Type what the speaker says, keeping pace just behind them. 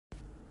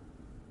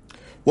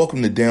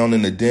Welcome to Down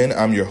in the Den.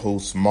 I'm your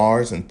host,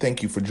 Mars, and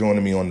thank you for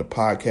joining me on the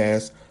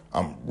podcast.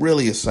 I'm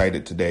really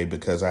excited today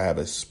because I have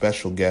a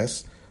special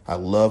guest. I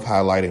love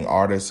highlighting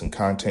artists and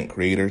content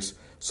creators,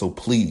 so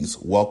please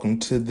welcome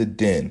to the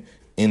Den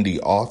indie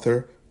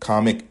author,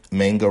 comic,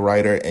 manga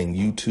writer, and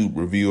YouTube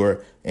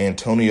reviewer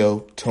Antonio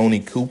Tony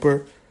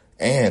Cooper,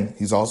 and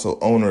he's also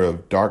owner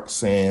of Dark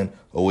Sand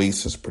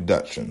Oasis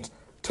Productions.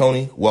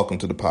 Tony, welcome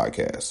to the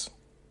podcast.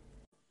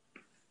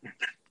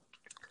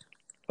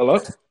 Hello?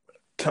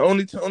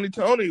 Tony,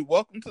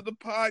 welcome to the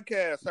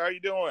podcast. How are you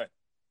doing?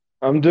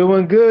 I'm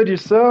doing good.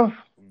 Yourself?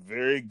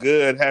 Very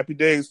good. Happy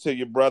days to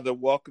you, brother.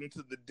 Welcome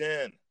to the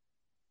den.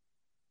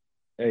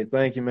 Hey,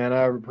 thank you, man.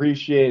 I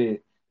appreciate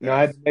it. I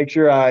had to make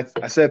sure I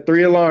set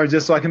 3 alarms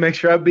just so I can make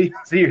sure I be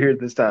here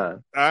this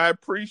time. I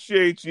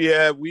appreciate you.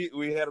 Yeah,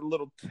 we had a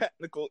little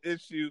technical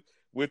issue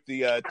with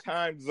the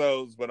time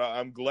zones, but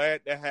I'm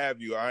glad to have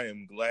you. I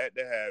am glad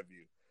to have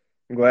you.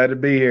 I'm glad to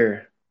be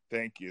here.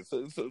 Thank you.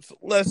 So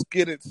let's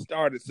get it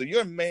started. So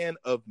you're a man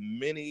of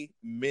many,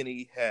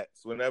 many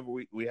hats. Whenever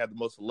we have the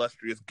most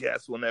illustrious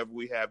guests, whenever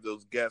we have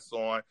those guests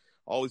on, I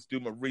always do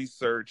my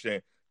research,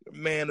 and you're a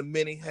man of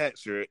many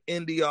hats. You're an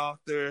indie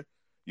author.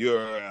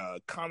 You're a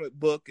comic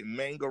book and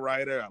manga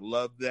writer. I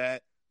love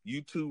that.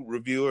 YouTube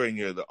reviewer, and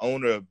you're the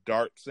owner of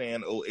Dark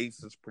Sand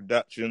Oasis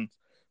Productions.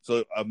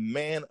 So a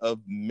man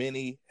of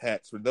many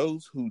hats. For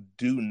those who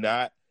do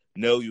not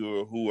know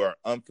you or who are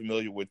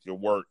unfamiliar with your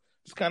work,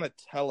 just kind of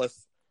tell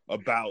us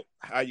about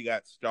how you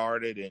got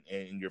started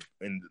and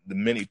the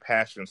many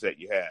passions that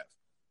you have.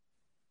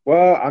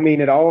 Well, I mean,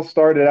 it all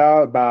started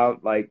out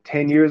about like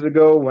 10 years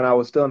ago when I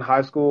was still in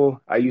high school.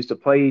 I used to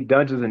play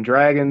Dungeons and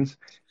Dragons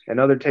and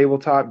other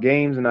tabletop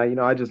games, and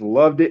I just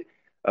loved it.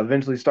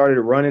 Eventually started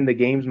running the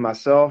games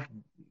myself.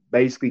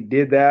 Basically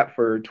did that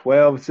for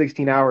 12,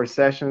 16-hour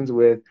sessions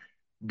with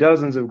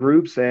dozens of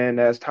groups. And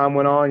as time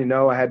went on,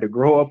 I had to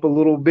grow up a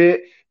little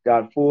bit,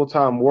 got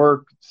full-time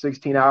work,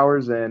 16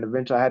 hours, and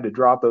eventually I had to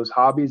drop those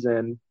hobbies.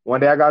 And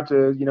one day I got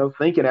to,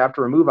 thinking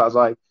after a move, I was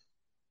like,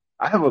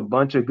 I have a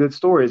bunch of good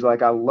stories.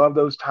 Like, I love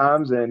those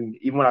times. And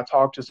even when I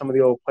talk to some of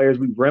the old players,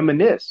 we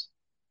reminisce.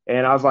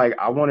 And I was like,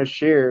 I want to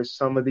share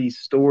some of these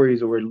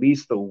stories, or at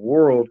least the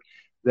world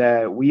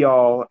that we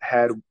all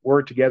had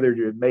worked together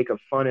to make a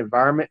fun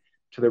environment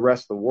to the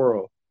rest of the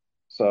world.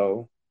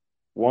 So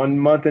one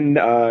month in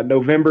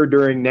November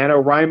during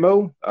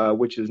NaNoWriMo,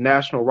 which is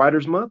National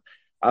Writers Month,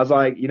 I was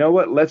like, you know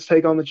what, let's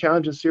take on the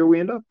challenge and see where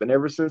we end up. And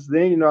ever since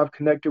then, I've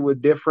connected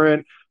with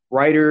different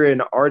writer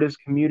and artist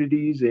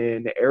communities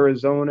in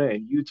Arizona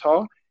and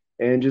Utah,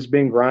 and just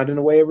been grinding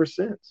away ever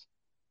since.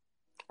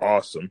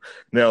 Awesome.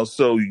 Now,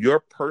 so your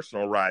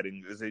personal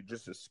writing, is it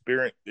just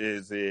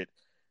is it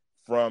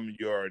from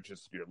your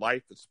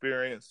life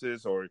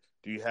experiences, or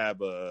do you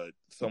have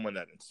someone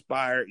that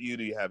inspired you?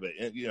 Do you have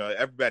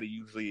everybody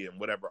usually in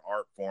whatever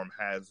art form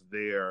has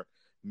their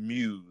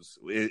muse?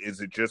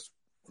 Is it just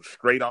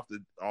straight off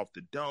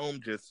the dome,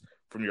 just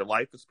from your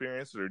life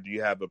experience, or do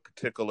you have a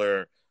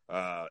particular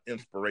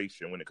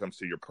inspiration when it comes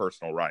to your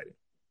personal writing?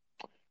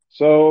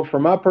 So for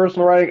my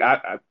personal writing,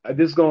 I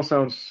this is going to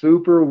sound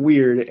super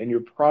weird, and you're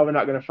probably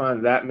not going to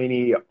find that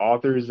many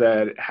authors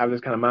that have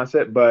this kind of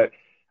mindset, but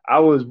I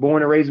was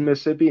born and raised in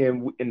Mississippi,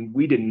 and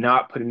we did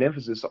not put an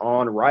emphasis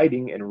on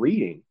writing and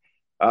reading.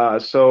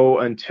 So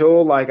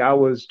until like I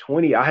was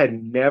 20, I had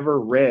never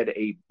read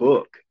a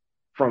book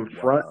from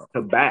front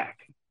to back.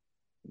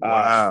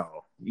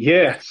 Wow.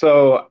 Yeah,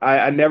 so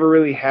I never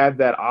really had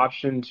that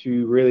option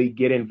to really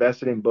get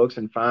invested in books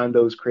and find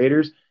those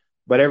creators.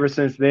 But ever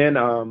since then,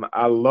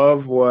 I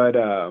love what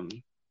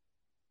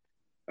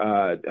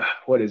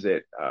is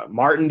it?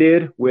 Martin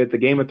did with the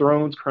Game of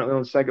Thrones. Currently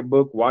on the second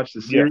book. Watch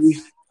the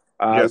series.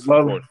 Yes, of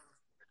course.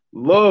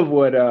 Love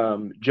what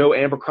Joe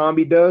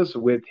Abercrombie does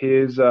with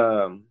his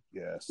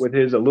with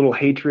his A Little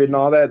Hatred and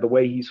all that. The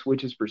way he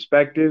switches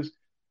perspectives.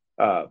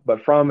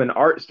 But from an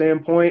art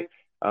standpoint,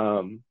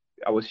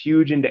 I was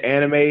huge into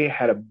anime.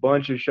 Had a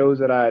bunch of shows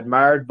that I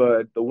admired,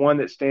 but the one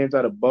that stands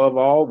out above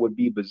all would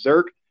be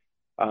Berserk.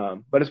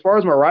 But as far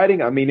as my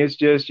writing, I mean, it's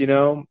just,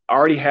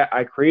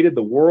 I created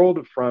the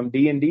world from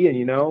D&D,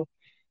 and,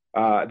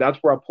 that's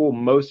where I pull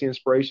most of the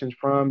inspirations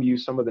from,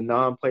 use some of the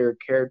non-player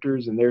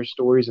characters and their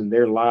stories and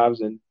their lives,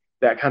 and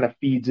that kind of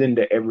feeds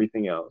into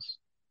everything else.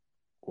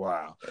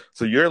 Wow.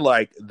 So you're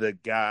like the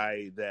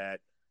guy that,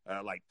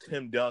 like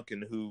Tim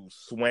Duncan, who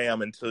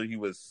swam until he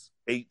was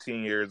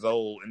 18 years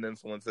old, and then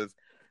someone says,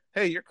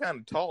 hey, you're kind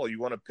of tall. You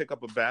want to pick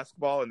up a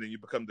basketball, and then you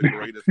become the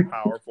greatest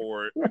power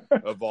forward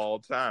of all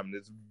time.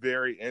 It's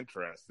very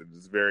interesting.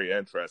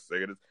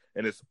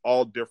 And it's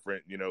all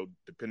different,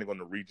 depending on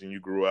the region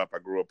you grew up. I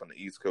grew up on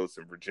the East Coast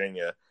in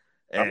Virginia,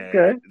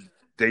 and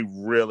they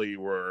really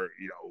were,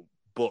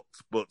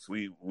 books.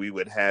 We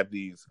would have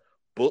these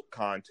book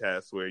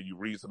contests where you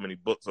read so many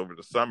books over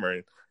the summer,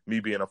 and me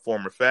being a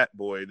former fat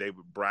boy, they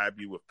would bribe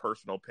you with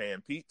personal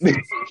pan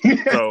pizzas.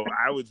 So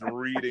I was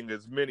reading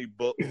as many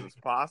books as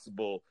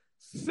possible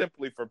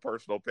simply for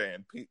personal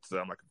pan pizza.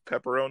 I'm like, if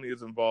pepperoni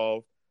is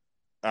involved,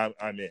 I'm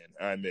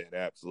in,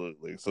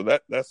 absolutely. So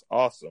that's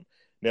awesome.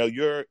 Now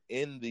you're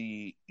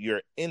indie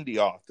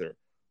author.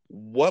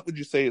 What would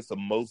you say is the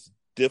most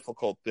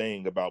difficult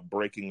thing about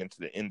breaking into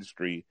the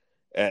industry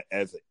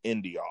as an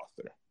indie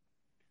author?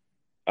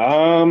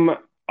 Um,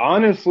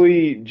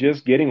 Honestly,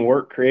 just getting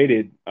work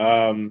created.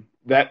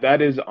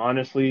 That is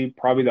honestly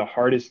probably the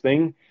hardest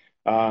thing.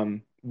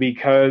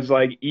 Because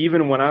like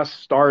even when I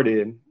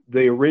started,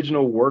 the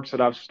original works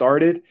that I've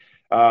started,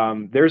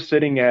 they're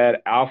sitting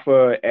at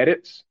alpha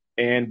edits,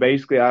 and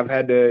basically I've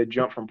had to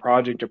jump from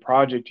project to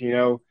project,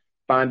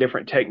 find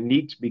different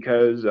techniques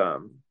because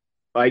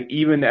like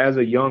even as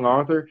a young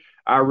author,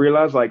 I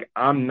realized like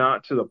I'm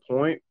not to the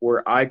point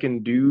where I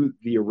can do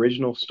the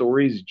original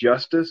stories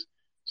justice.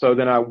 So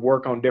then I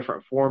work on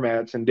different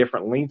formats and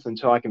different lengths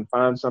until I can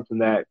find something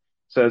that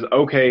says,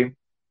 okay,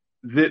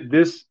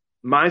 this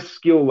my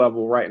skill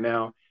level right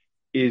now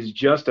is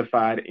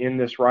justified in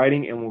this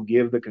writing and will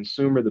give the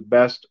consumer the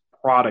best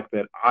product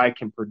that I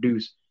can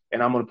produce.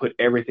 And I'm going to put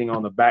everything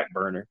on the back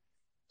burner.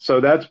 So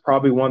that's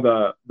probably one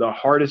of the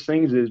hardest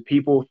things is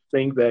people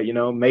think that,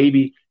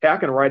 maybe, hey, I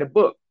can write a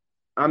book.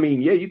 I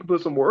mean, yeah, you can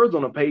put some words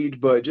on a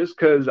page, but just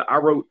because I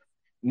wrote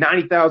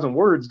 90,000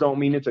 words don't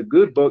mean it's a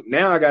good book.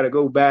 Now I got to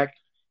go back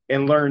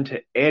and learn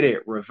to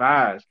edit,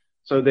 revise.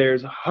 So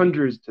there's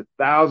hundreds to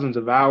thousands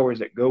of hours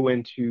that go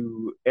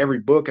into every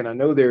book. And I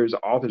know there's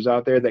authors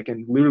out there that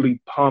can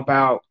literally pump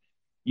out,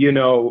 you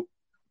know,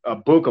 a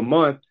book a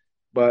month,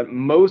 but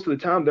most of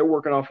the time they're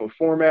working off a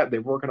format,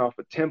 they're working off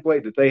a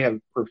template that they have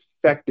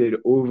perfected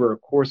over a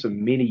course of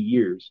many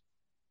years.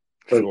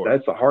 So Sure.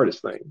 that's the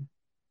hardest thing.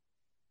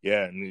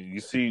 Yeah, and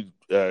you see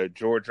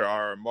George R.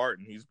 R.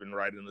 Martin. He's been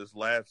writing this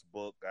last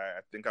book.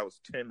 I think I was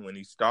 10 when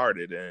he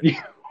started, and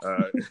Yeah.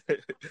 uh,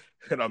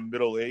 and I'm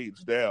middle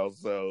aged now.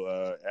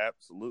 So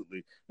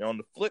absolutely. Now, on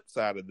the flip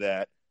side of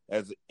that,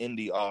 as an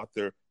indie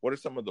author, what are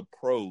some of the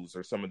pros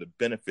or some of the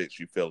benefits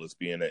you feel as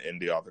being an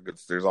indie author?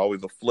 Because there's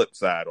always a flip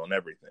side on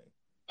everything.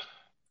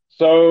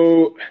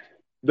 So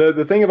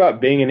the thing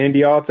about being an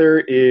indie author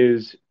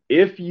is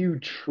if you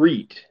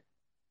treat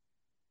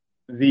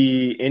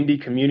the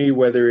indie community,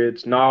 whether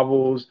it's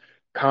novels,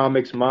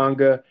 comics,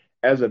 manga,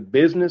 as a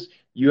business,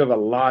 you have a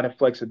lot of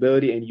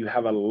flexibility and you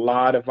have a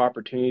lot of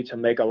opportunity to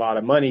make a lot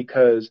of money.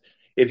 Because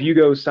if you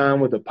go sign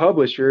with a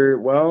publisher,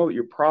 well,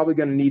 you're probably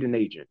going to need an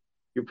agent.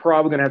 You're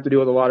probably going to have to deal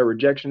with a lot of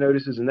rejection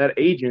notices, and that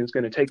agent's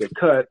going to take a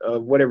cut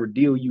of whatever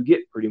deal you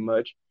get, pretty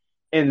much.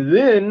 And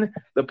then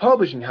the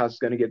publishing house is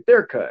going to get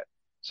their cut.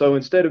 So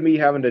instead of me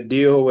having to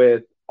deal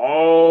with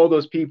all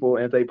those people,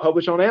 and if they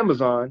publish on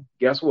Amazon,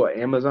 guess what?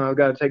 Amazon's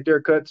got to take their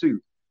cut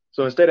too.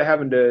 So instead of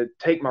having to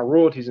take my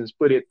royalties and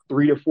split it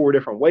 3 to 4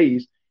 different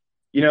ways,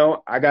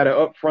 I got to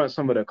upfront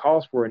some of the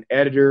costs for an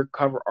editor,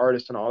 cover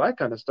artist, and all that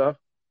kind of stuff.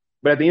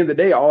 But at the end of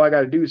the day, all I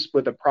got to do is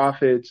split the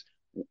profits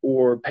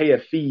or pay a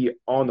fee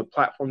on the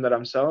platform that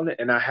I'm selling it,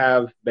 and I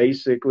have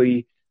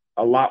basically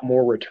a lot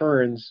more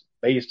returns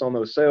based on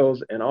those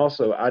sales. And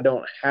also, I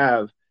don't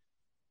have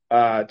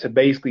to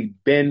basically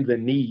bend the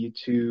knee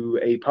to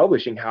a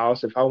publishing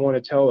house. If I want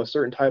to tell a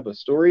certain type of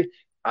story,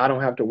 I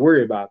don't have to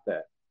worry about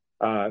that.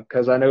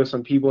 Because I know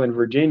some people in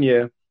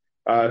Virginia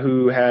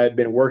who had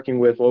been working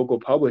with local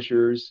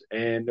publishers,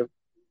 and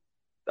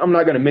I'm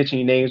not going to mention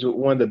any names, but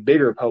one of the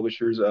bigger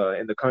publishers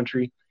in the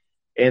country,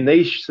 and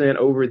they sent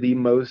over the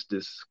most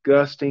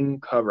disgusting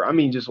cover. I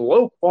mean, just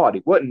low quality.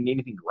 It wasn't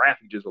anything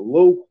graphic, just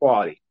low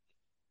quality.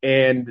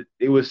 And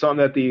it was something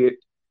that the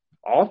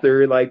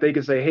author, like they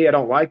could say, hey, I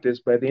don't like this,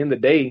 but at the end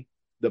of the day,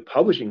 the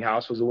publishing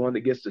house was the one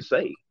that gets to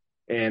say.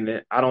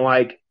 And I don't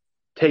like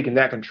taking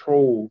that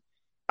control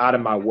out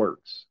of my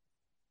works.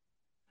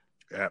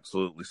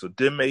 Absolutely. So,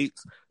 Den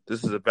Mates,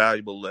 this is a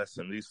valuable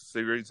lesson. These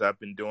series I've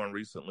been doing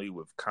recently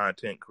with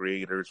content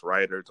creators,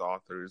 writers,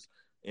 authors,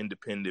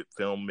 independent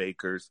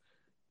filmmakers.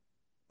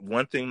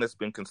 One thing that's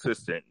been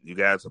consistent, you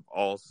guys have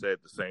all said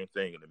the same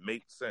thing, and it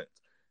makes sense.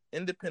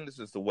 Independence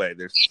is the way.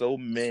 There's so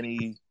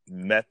many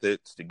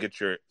methods to get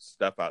your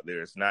stuff out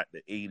there. It's not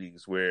the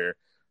 80s where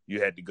you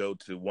had to go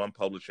to one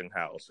publishing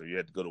house or you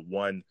had to go to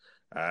one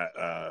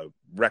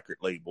record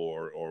label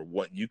or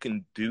what. You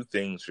can do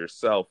things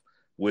yourself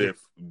with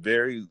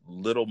very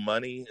little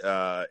money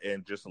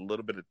and just a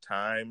little bit of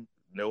time,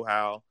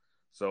 know-how.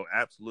 So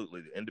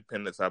absolutely, the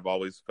independence, I've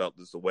always felt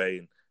this way.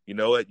 And you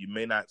know what? You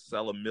may not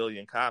sell 1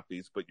 million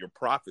copies, but your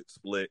profit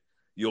split,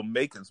 you'll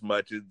make as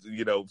much as,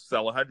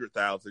 sell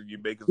 100,000, you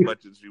make as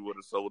much as you would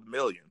have sold 1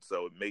 million.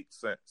 So it makes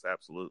sense.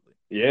 Absolutely.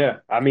 Yeah,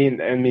 I mean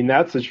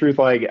that's the truth.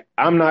 Like,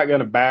 I'm not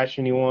gonna bash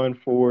anyone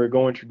for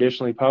going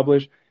traditionally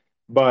published,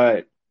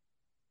 but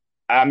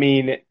I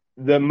mean,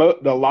 a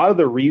lot of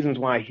the reasons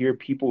why I hear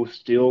people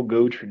still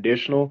go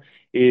traditional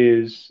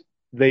is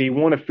they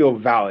want to feel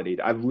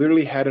validated. I've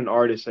literally had an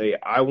artist say,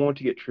 I want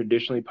to get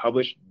traditionally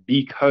published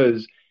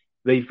because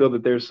they feel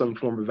that there's some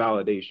form of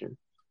validation.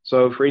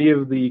 So for any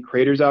of the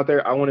creators out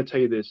there, I want to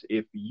tell you this.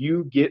 If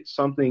you get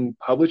something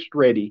published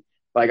ready,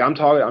 like I'm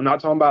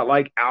not talking about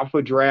like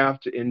alpha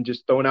draft and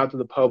just throwing out to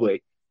the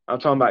public. I'm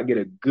talking about get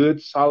a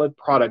good solid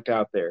product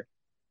out there.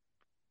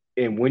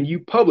 And when you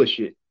publish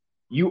it,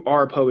 you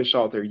are a published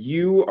author.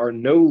 You are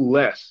no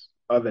less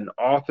of an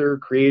author,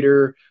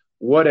 creator,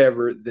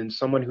 whatever, than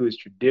someone who is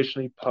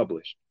traditionally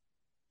published.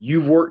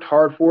 You've worked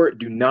hard for it.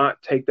 Do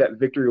not take that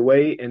victory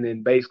away and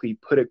then basically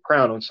put a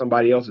crown on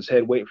somebody else's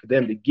head, waiting for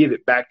them to give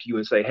it back to you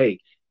and say, hey,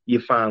 you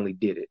finally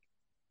did it.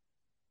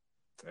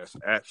 That's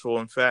actual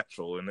and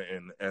factual.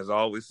 And as I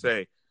always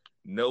say,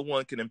 no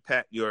one can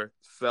impact your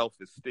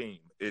self-esteem.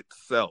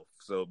 It's self.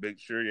 So make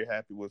sure you're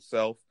happy with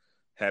self,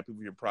 happy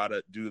with your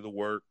product, do the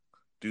work,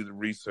 do the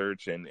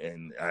research,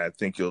 and I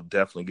think you'll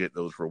definitely get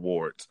those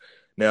rewards.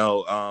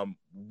 Now,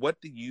 what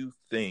do you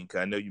think?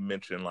 I know you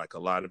mentioned like a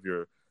lot of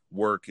your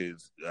work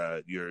is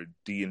your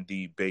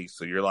D&D based,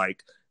 so you're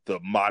like the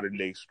modern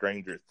day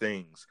Stranger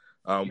Things.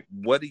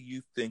 What do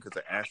you think is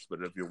an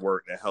aspect of your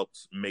work that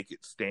helps make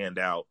it stand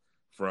out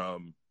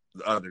from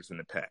the others in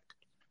the pack?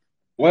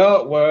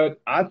 Well, what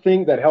I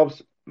think that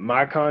helps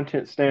my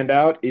content stand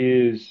out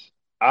is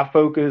I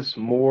focus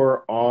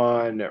more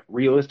on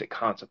realistic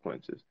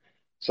consequences.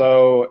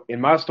 So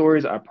in my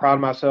stories, I pride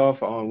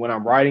myself on when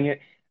I'm writing it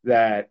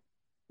that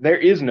there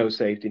is no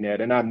safety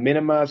net, and I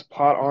minimize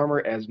plot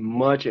armor as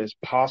much as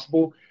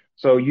possible.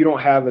 So you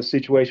don't have a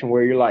situation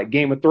where you're like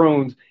Game of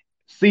Thrones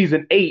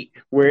season 8,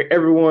 where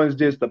everyone's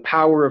just the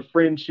power of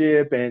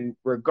friendship, and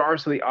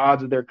regardless of the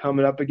odds that they're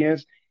coming up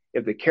against,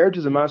 if the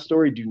characters in my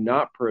story do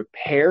not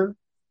prepare,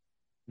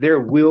 there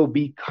will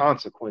be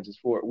consequences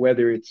for it,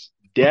 whether it's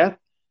death,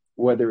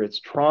 whether it's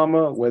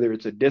trauma, whether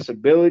it's a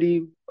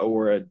disability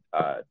or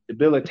a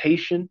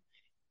debilitation.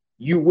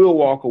 You will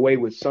walk away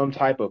with some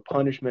type of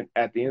punishment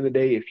at the end of the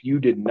day if you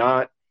did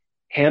not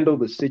handle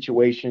the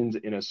situations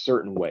in a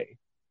certain way.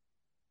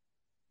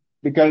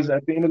 Because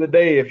at the end of the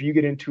day, if you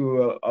get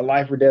into a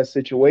life or death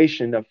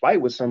situation, a fight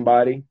with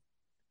somebody,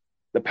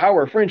 the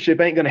power of friendship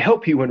ain't going to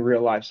help you in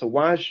real life. So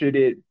why should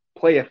it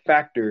play a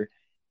factor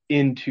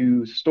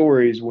into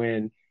stories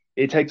when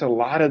it takes a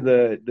lot of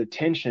the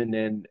tension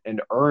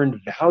and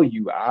earned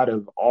value out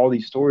of all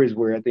these stories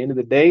where at the end of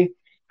the day,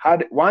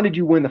 why did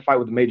you win the fight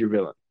with the major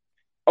villain?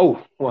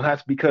 Oh, well,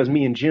 that's because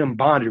me and Jim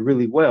bonded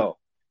really well.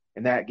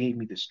 And that gave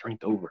me the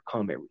strength to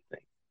overcome everything.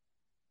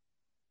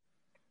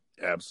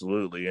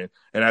 Absolutely.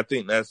 And I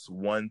think that's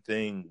one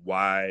thing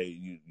why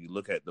you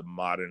look at the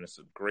modern, it's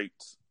a great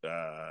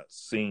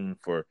scene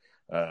for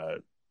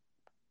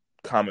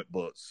comic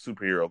books,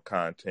 superhero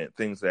content,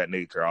 things of that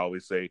nature. I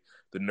always say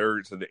the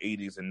nerds of the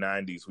 80s and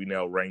 90s, we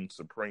now reign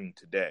supreme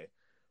today.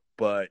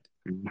 But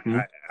Mm-hmm.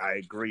 I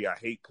agree. I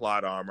hate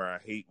plot armor. I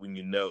hate when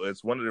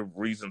it's one of the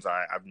reasons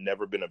I've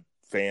never been a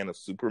fan of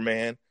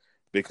Superman,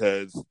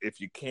 because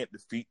if you can't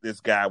defeat this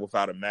guy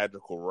without a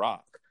magical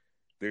rock,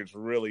 there's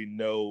really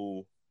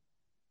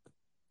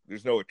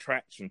there's no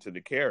attraction to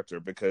the character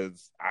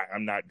because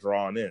I'm not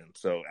drawn in.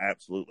 So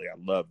absolutely, I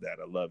love that.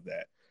 I love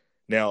that.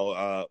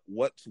 Now,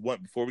 what's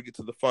one, before we get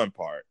to the fun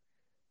part,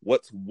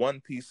 what's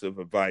one piece of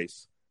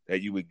advice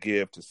that you would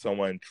give to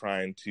someone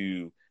trying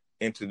to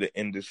enter the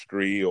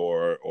industry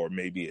or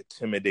maybe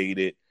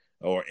intimidated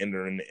or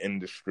entering the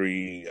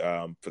industry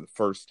for the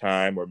first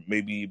time, or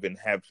maybe even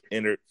have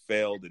entered,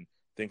 failed, and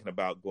thinking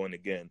about going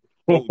again?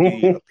 What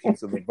would be a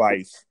piece of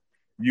advice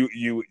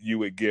you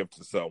would give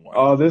to someone?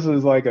 Oh, this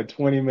is like a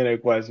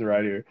 20-minute question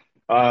right here.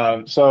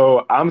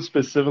 So I'm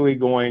specifically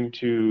going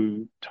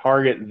to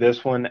target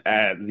this one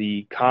at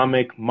the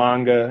comic,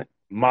 manga,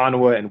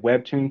 manhwa, and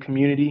webtoon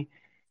community,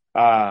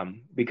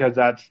 because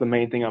that's the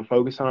main thing I'm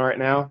focused on right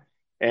now.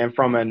 And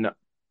from an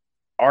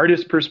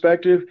artist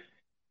perspective,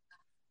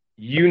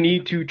 you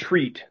need to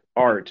treat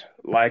art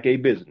like a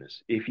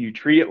business. If you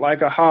treat it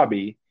like a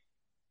hobby,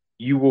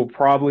 you will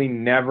probably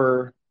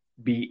never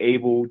be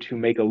able to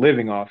make a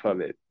living off of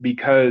it.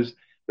 Because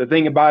the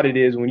thing about it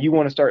is, when you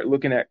want to start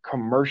looking at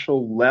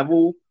commercial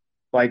level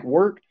like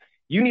work,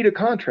 you need a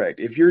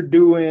contract. If you're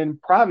doing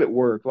private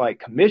work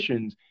like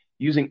commissions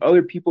using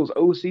other people's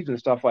OCs and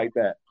stuff like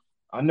that,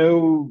 I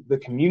know the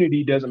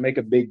community doesn't make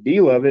a big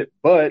deal of it,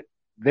 but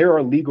there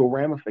are legal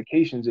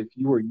ramifications if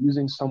you are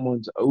using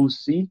someone's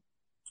OC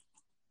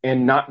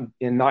and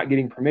not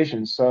getting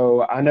permission.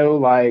 So I know,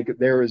 like,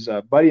 there was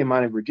a buddy of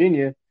mine in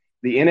Virginia,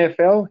 the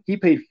NFL, he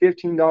paid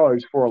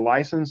 $15 for a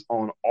license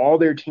on all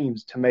their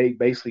teams to make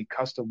basically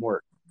custom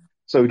work.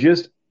 So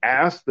just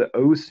ask the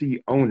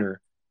OC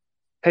owner,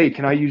 hey,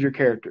 can I use your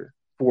character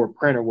for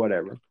print or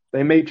whatever?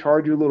 They may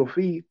charge you a little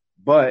fee,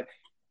 but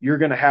you're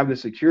going to have the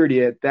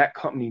security at that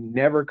company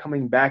never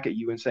coming back at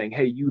you and saying,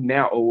 hey, you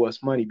now owe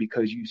us money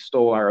because you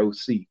stole our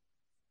OC.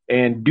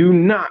 And do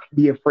not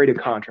be afraid of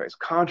contracts.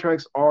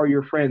 Contracts are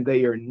your friend.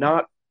 They are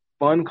not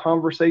fun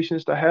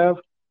conversations to have,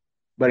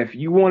 but if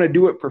you want to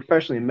do it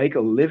professionally and make a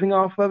living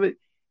off of it,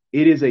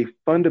 it is a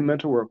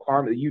fundamental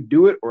requirement that you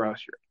do it, or else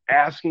you're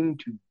asking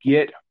to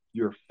get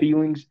your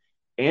feelings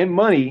and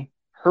money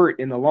hurt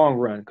in the long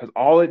run. Because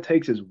all it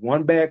takes is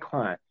one bad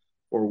client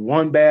or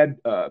one bad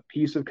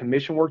piece of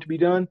commission work to be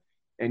done,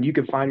 and you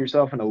can find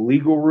yourself in a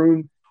legal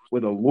room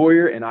with a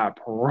lawyer. And I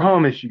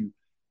promise you,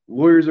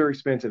 lawyers are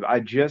expensive. I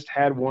just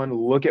had one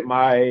look at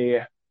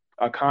my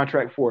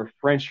contract for a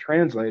French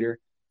translator.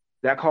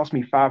 That cost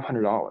me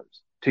 $500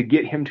 to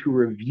get him to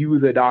review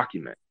the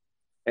document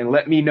and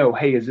let me know,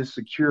 hey, is this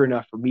secure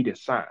enough for me to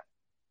sign?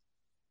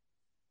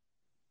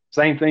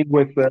 Same thing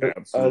with the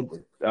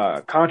Absolutely.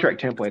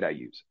 contract template I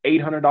use.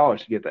 $800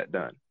 to get that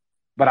done.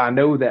 But I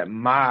know that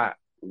my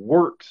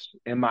works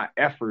and my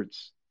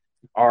efforts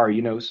are,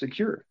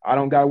 secure. I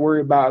don't got to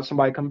worry about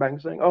somebody coming back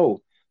and saying,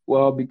 oh,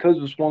 well, because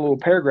of this one little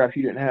paragraph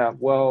you didn't have,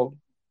 well,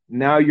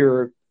 now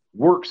your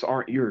works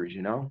aren't yours.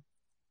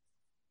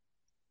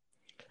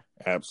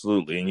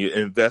 Absolutely. And you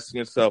invest in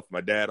yourself.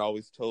 My dad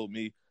always told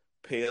me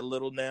pay a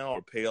little now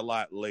or pay a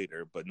lot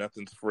later, but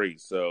nothing's free.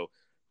 So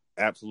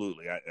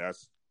absolutely.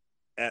 That's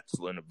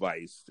excellent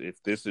advice.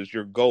 If this is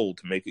your goal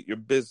to make it your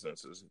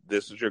business,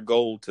 this is your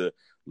goal to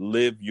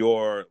live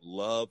your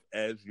love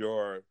as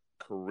your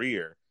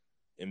career,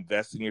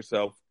 invest in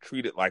yourself,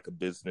 treat it like a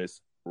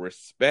business,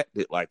 respect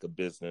it like a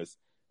business,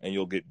 and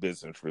you'll get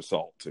business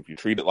results. If you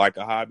treat it like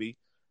a hobby,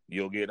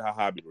 you'll get a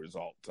hobby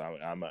results.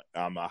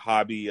 I'm a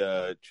hobby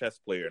chess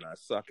player and I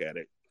suck at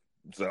it.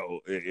 So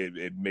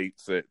it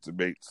makes sense. It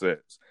makes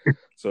sense.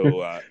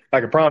 So I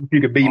can promise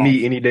you could beat me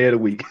awesome. any day of the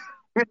week.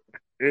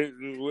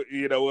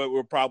 You know what?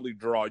 We'll probably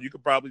draw. You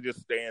could probably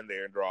just stand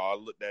there and draw. I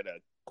looked at a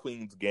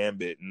Queen's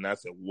Gambit and I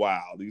said,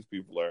 "Wow, these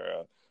people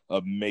are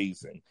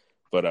amazing."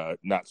 But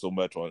not so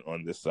much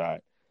on this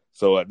side.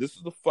 So this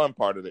is the fun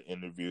part of the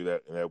interview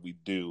that we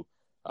do.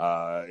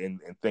 And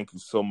thank you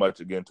so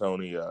much again,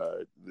 Tony.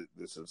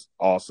 This is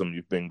awesome.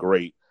 You've been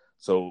great.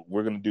 So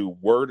we're gonna do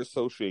word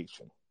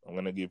association. I'm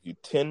gonna give you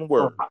 10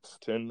 words,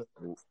 10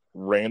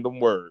 random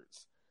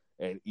words,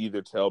 and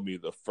either tell me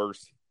the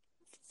first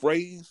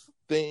phrase,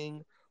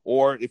 thing,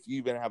 or if you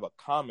even have a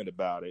comment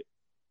about it,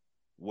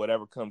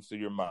 whatever comes to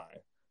your mind.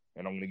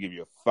 And I'm going to give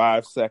you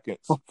 5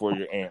 seconds for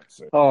your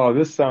answer. Oh,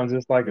 this sounds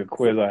just like a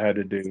quiz I had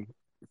to do.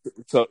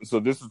 So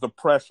this is the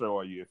pressure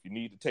on you. If you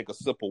need to take a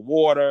sip of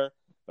water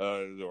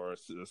or a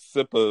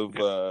sip of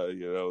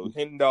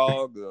hen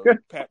dog,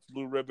 Pabst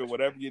Blue Ribbon,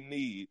 whatever you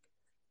need,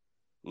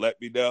 let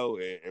me know,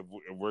 and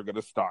we're going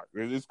to start.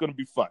 It's going to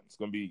be fun. It's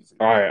going to be easy.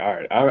 All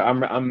right.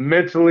 I'm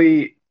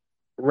mentally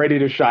ready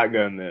to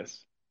shotgun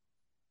this.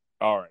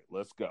 All right,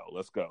 let's go.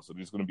 So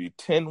there's going to be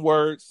 10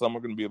 words. Some are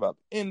going to be about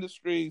the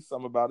industry,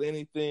 some about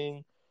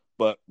anything,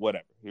 but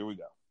whatever. Here we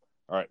go.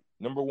 All right,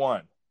 number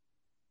 1,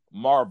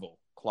 Marvel.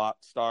 Clock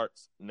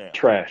starts now.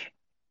 Trash.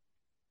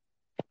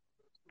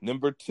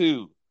 Number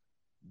 2,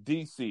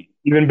 DC.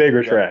 Even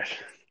bigger trash.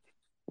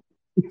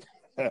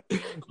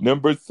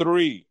 Number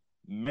 3,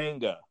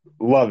 manga.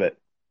 Love it.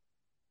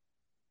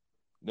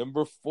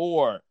 Number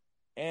 4,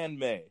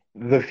 anime.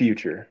 The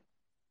future.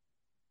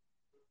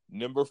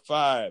 Number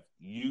 5,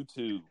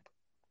 YouTube.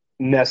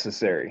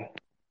 Necessary.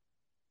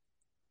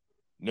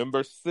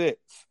 Number 6,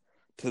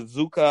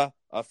 Tezuka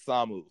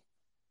Osamu.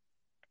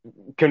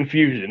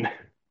 Confusion.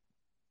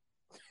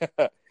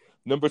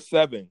 Number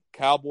 7,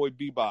 Cowboy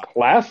Bebop.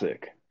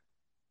 Classic.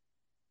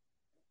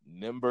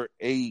 Number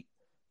 8,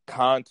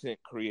 content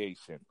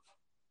creation.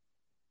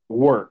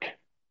 Work.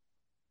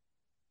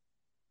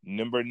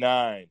 Number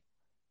 9,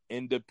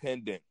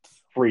 independence.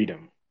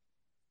 Freedom.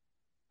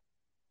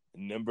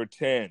 Number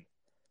 10,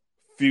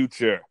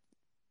 future.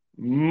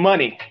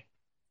 Money.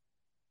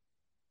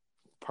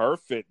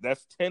 Perfect.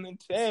 That's 10 and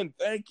 10.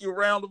 Thank you.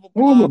 Round of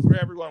applause for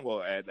everyone.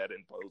 We'll add that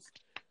in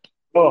post.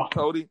 Oh,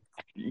 Cody,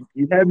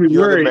 you had me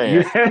worried.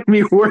 You had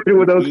me worried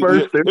with those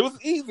first two. It was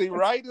easy,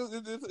 right?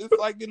 It's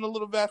like getting a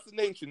little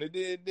vaccination. It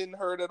didn't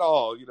hurt at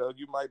all. You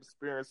might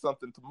experience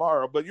something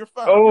tomorrow, but you're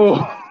fine. Oh,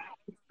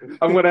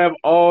 I'm going to have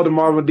all the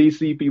Marvel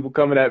DC people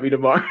coming at me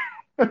tomorrow.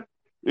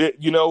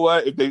 You know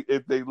what?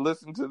 If they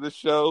listen to the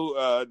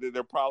show,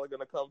 they're probably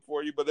going to come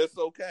for you. But it's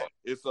okay.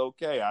 It's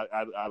okay.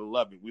 I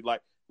love it. We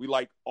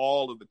like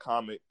all of the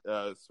comic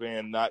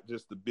fan, not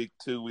just the big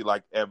two. We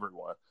like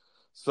everyone.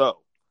 So,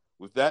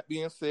 with that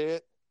being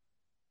said,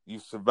 you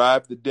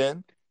survived the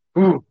den.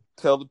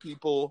 Tell the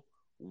people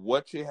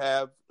what you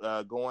have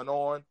going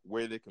on,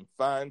 where they can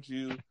find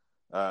you,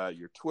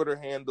 your Twitter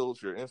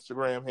handles, your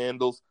Instagram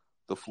handles.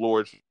 The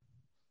floor is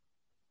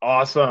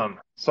Awesome.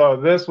 So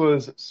this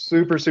was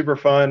super, super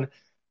fun.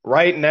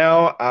 Right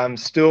now, I'm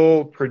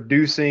still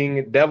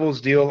producing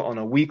Devil's Deal on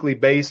a weekly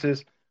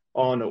basis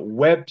on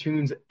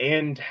Webtoons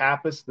and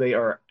Tapas. They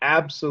are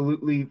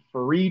absolutely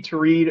free to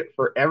read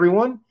for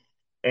everyone.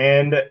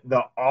 And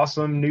the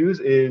awesome news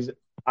is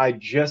I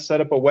just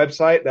set up a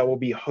website that will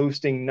be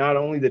hosting not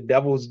only the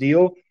Devil's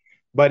Deal,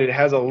 but it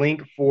has a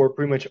link for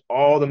pretty much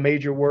all the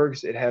major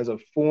works. It has a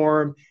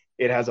forum.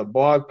 It has a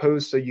blog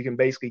post, so you can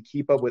basically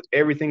keep up with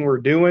everything we're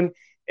doing.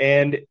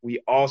 And we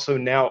also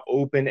now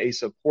open a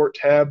support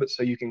tab,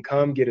 so you can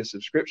come get a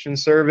subscription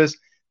service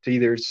to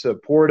either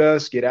support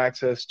us, get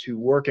access to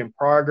work in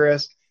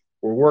progress.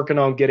 We're working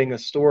on getting a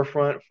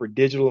storefront for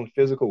digital and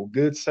physical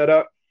goods set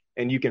up,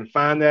 and you can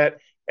find that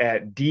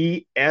at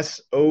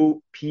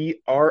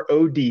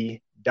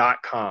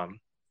dsoprod.com.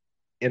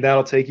 And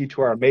that'll take you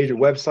to our major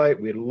website.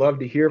 We'd love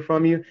to hear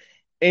from you.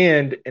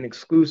 And an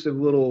exclusive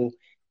little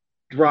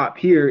drop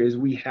here is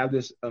we have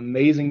this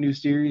amazing new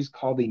series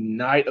called the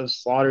Night of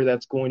Slaughter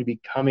that's going to be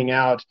coming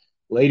out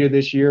later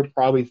this year,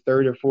 probably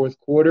third or fourth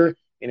quarter.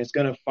 And it's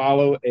going to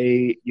follow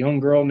a young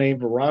girl named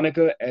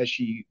Veronica as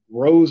she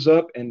grows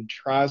up and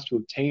tries to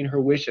obtain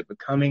her wish at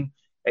becoming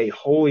a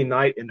holy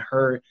night in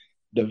her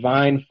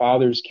divine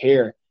Father's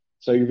care.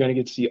 So you're going to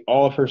get to see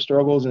all of her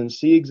struggles and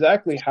see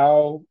exactly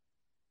how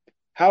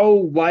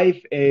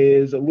life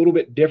is a little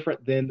bit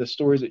different than the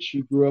stories that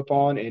she grew up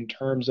on in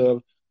terms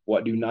of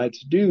what do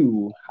knights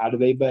do, how do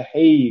they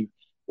behave,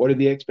 what are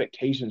the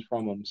expectations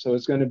from them. So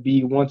it's going to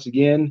be, once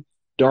again,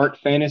 dark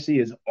fantasy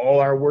is all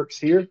our works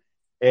here,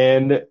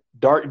 and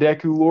Dark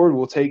Deku Lord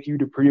will take you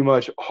to pretty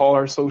much all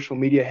our social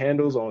media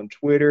handles on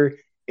Twitter,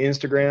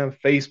 Instagram,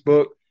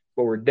 Facebook,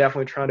 but we're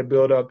definitely trying to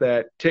build up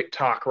that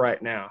TikTok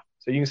right now,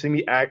 so you can see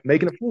me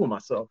making a fool of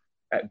myself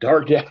at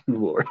Dark Deku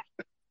Lord.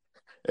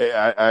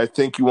 Hey, I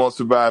think you won't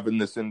survive in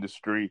this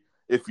industry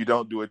if you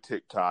don't do a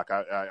TikTok.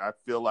 I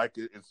feel like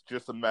it's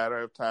just a matter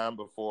of time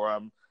before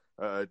I'm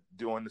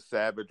doing the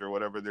Savage or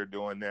whatever they're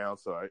doing now.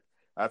 So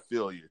I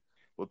feel you.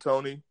 Well,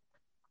 Tony,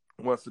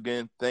 once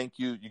again, thank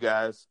you, you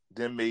guys,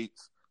 Den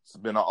Mates. It's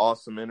been an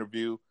awesome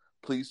interview.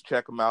 Please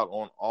check them out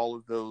on all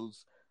of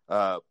those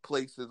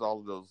places, all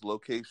of those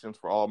locations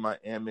for all my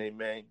anime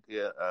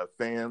manga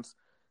fans.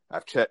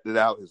 I've checked it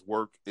out. His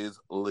work is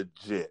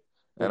legit.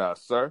 And,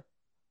 sir,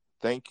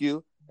 thank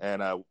you.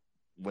 And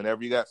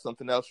whenever you got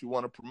something else you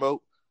want to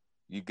promote,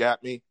 you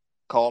got me.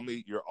 Call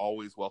me. You're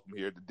always welcome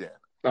here at the Den.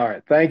 All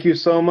right. Thank you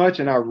so much.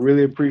 And I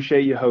really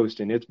appreciate you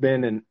hosting. It's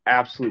been an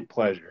absolute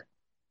pleasure.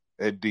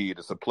 Indeed.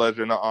 It's a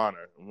pleasure and an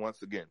honor. And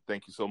once again,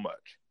 thank you so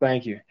much.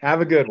 Thank you. Have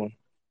a good one.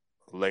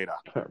 Later.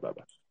 All right,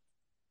 bye-bye.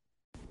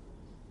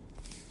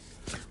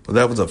 Well,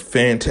 that was a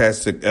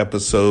fantastic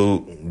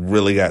episode.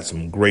 Really got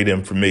some great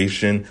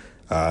information.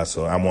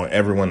 So I want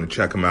everyone to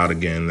check them out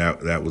again.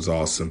 That was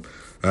awesome.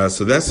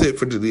 So that's it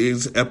for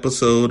today's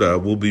episode.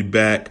 We'll be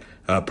back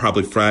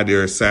probably Friday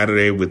or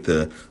Saturday with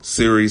the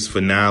series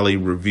finale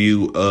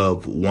review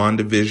of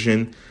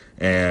WandaVision.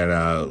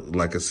 And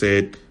like I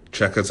said,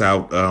 check us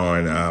out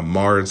on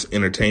Mars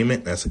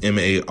Entertainment. That's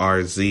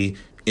MARZ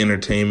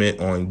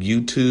Entertainment on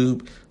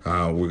YouTube.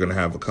 We're going to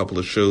have a couple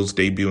of shows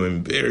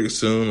debuting very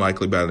soon,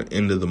 likely by the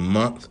end of the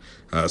month.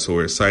 So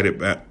we're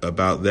excited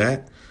about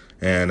that.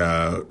 And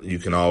you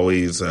can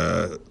always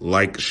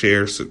like,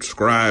 share,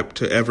 subscribe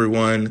to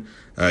everyone.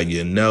 Let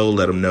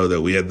them know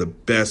that we have the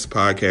best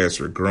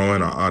podcast. We're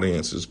growing. Our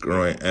audience is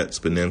growing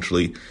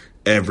exponentially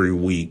every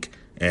week.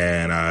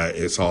 And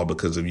it's all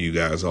because of you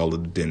guys, all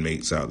of the Den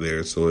Mates out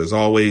there. So as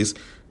always,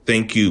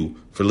 thank you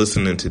for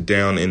listening to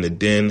Down in the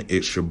Den.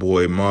 It's your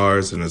boy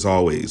Mars. And as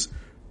always,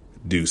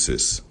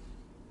 deuces.